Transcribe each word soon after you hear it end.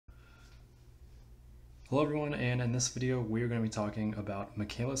Hello everyone, and in this video we are going to be talking about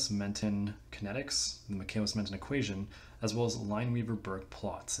Michaelis-Menten kinetics, the Michaelis-Menten equation, as well as Lineweaver Burk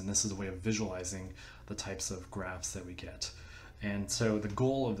plots. And this is a way of visualizing the types of graphs that we get. And so the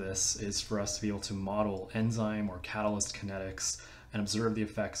goal of this is for us to be able to model enzyme or catalyst kinetics and observe the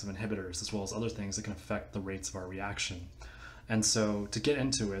effects of inhibitors, as well as other things that can affect the rates of our reaction. And so to get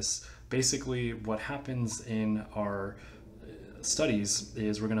into this, basically what happens in our studies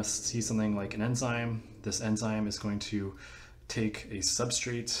is we're going to see something like an enzyme. This enzyme is going to take a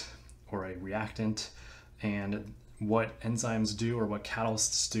substrate or a reactant, and what enzymes do or what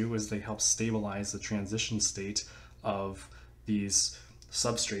catalysts do is they help stabilize the transition state of these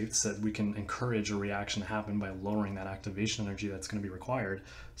substrates, that we can encourage a reaction to happen by lowering that activation energy that's going to be required.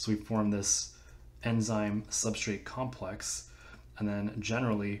 So we form this enzyme substrate complex, and then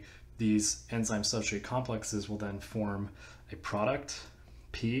generally these enzyme substrate complexes will then form a product,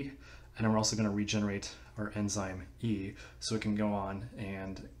 P, and then we're also going to regenerate our enzyme E, so it can go on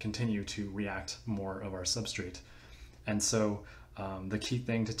and continue to react more of our substrate. And so the key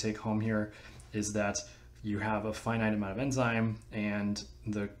thing to take home here is that you have a finite amount of enzyme, and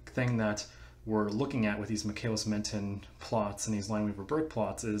the thing that we're looking at with these Michaelis-Menten plots and these Lineweaver Burk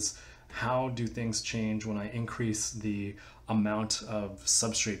plots is how do things change when I increase the amount of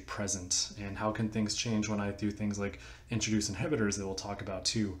substrate present, and how can things change when I do things like introduce inhibitors that we'll talk about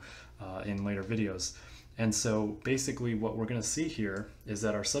too in later videos. And so basically what we're going to see here is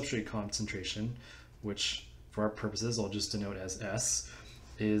that our substrate concentration, which for our purposes I'll just denote as S,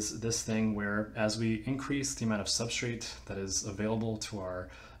 is this thing where as we increase the amount of substrate that is available to our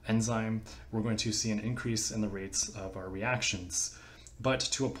enzyme, we're going to see an increase in the rates of our reactions. But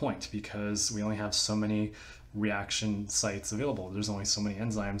to a point, because we only have so many reaction sites available. There's only so many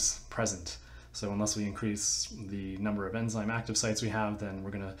enzymes present. So unless we increase the number of enzyme active sites we have, then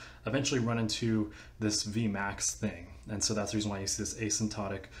we're going to eventually run into this Vmax thing. And so that's the reason why you see this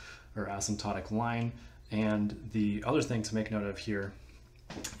asymptotic or asymptotic line. And the other thing to make note of here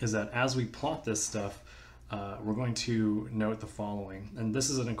is that as we plot this stuff, we're going to note the following. And this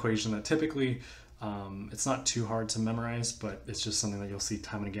is an equation that typically it's not too hard to memorize, but it's just something that you'll see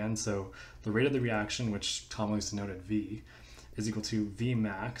time and again. So the rate of the reaction, which commonly is denoted V, is equal to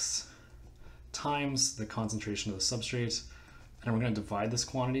Vmax times the concentration of the substrate. And we're going to divide this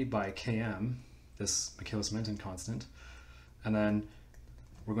quantity by Km, this Michaelis-Menten constant, and then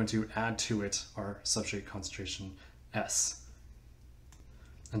we're going to add to it our substrate concentration S.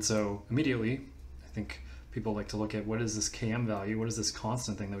 And so immediately, I think people like to look at what is this Km value, what is this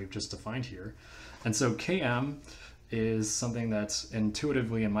constant thing that we've just defined here. And so Km is something that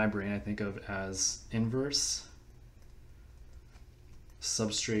intuitively in my brain I think of as inverse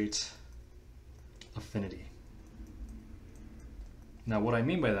substrate affinity. Now what I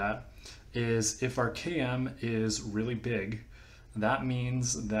mean by that is if our Km is really big, that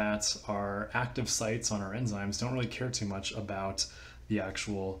means that our active sites on our enzymes don't really care too much about the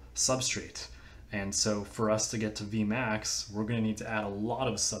actual substrate. And so for us to get to Vmax, we're going to need to add a lot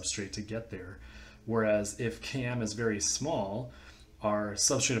of substrate to get there. Whereas if Km is very small, our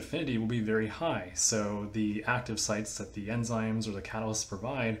substrate affinity will be very high. So the active sites that the enzymes or the catalysts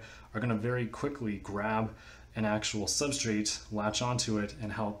provide are going to very quickly grab an actual substrate, latch onto it,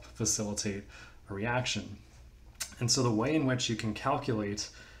 and help facilitate a reaction. And so the way in which you can calculate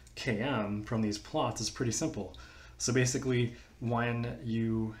Km from these plots is pretty simple. So basically, when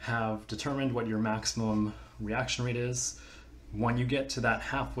you have determined what your maximum reaction rate is, when you get to that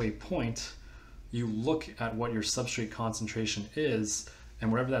halfway point, you look at what your substrate concentration is,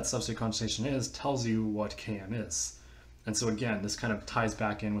 and whatever that substrate concentration is tells you what Km is. And so again, this kind of ties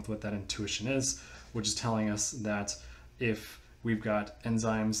back in with what that intuition is, which is telling us that if we've got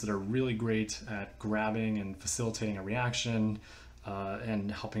enzymes that are really great at grabbing and facilitating a reaction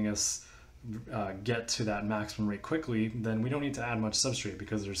and helping us get to that maximum rate quickly, then we don't need to add much substrate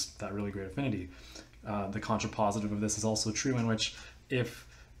because there's that really great affinity. The contrapositive of this is also true, in which if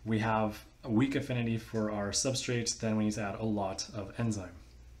we have a weak affinity for our substrate, then we need to add a lot of enzyme.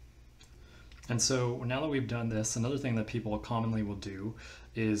 And so now that we've done this, another thing that people commonly will do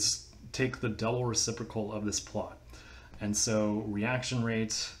is take the double reciprocal of this plot. And so reaction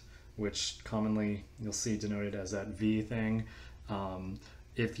rate, which commonly you'll see denoted as that V thing,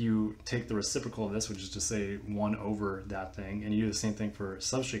 if you take the reciprocal of this, which is to say 1 over that thing, and you do the same thing for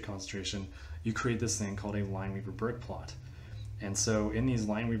substrate concentration, you create this thing called a Lineweaver Burk plot. And so in these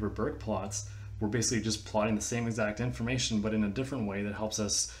Lineweaver Burk plots, we're basically just plotting the same exact information, but in a different way that helps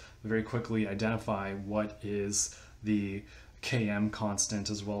us very quickly identify what is the Km constant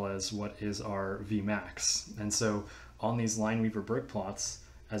as well as what is our Vmax. And so on these Lineweaver Burk plots,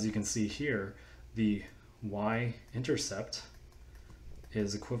 as you can see here, the y-intercept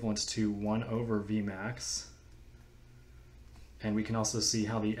is equivalent to 1 over Vmax. And we can also see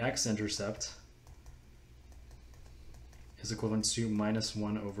how the x-intercept is equivalent to minus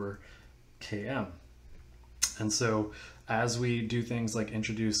 1 over Km. And so as we do things like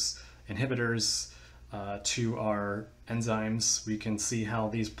introduce inhibitors to our enzymes, we can see how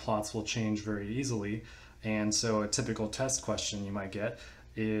these plots will change very easily. And so a typical test question you might get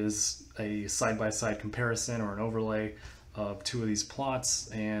is a side-by-side comparison or an overlay of two of these plots,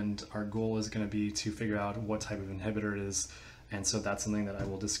 and our goal is going to be to figure out what type of inhibitor it is. And so that's something that I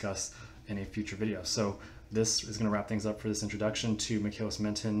will discuss in a future video. So this is going to wrap things up for this introduction to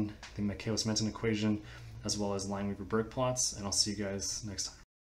Michaelis-Menten, the Michaelis-Menten equation, as well as Lineweaver Burk plots, and I'll see you guys next time.